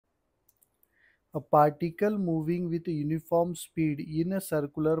A particle moving with uniform speed in a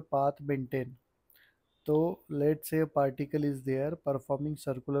circular path maintain. So let's say a particle is there performing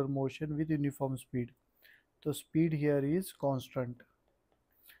circular motion with uniform speed. So speed here is constant.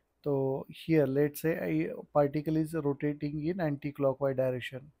 So here let's say a particle is rotating in anti-clockwise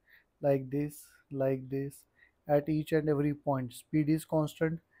direction, like this. At each and every point speed is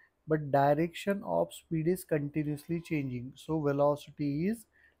constant, but direction of speed is continuously changing. So velocity is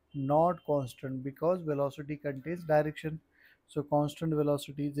not constant because velocity contains direction. So constant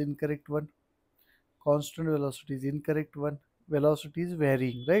velocity is incorrect one. Constant velocity is incorrect one. Velocity is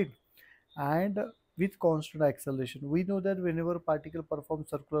varying, right? And with constant acceleration, we know that whenever particle performs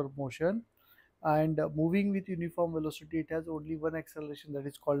circular motion and moving with uniform velocity, it has only one acceleration, that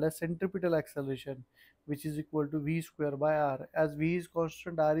is called as centripetal acceleration, which is equal to v square by r. As v is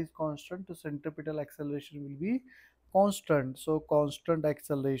constant, r is constant, so centripetal acceleration will be constant. So constant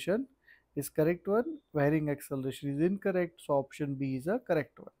acceleration is correct one, varying acceleration is incorrect, so option b is a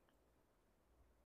correct one.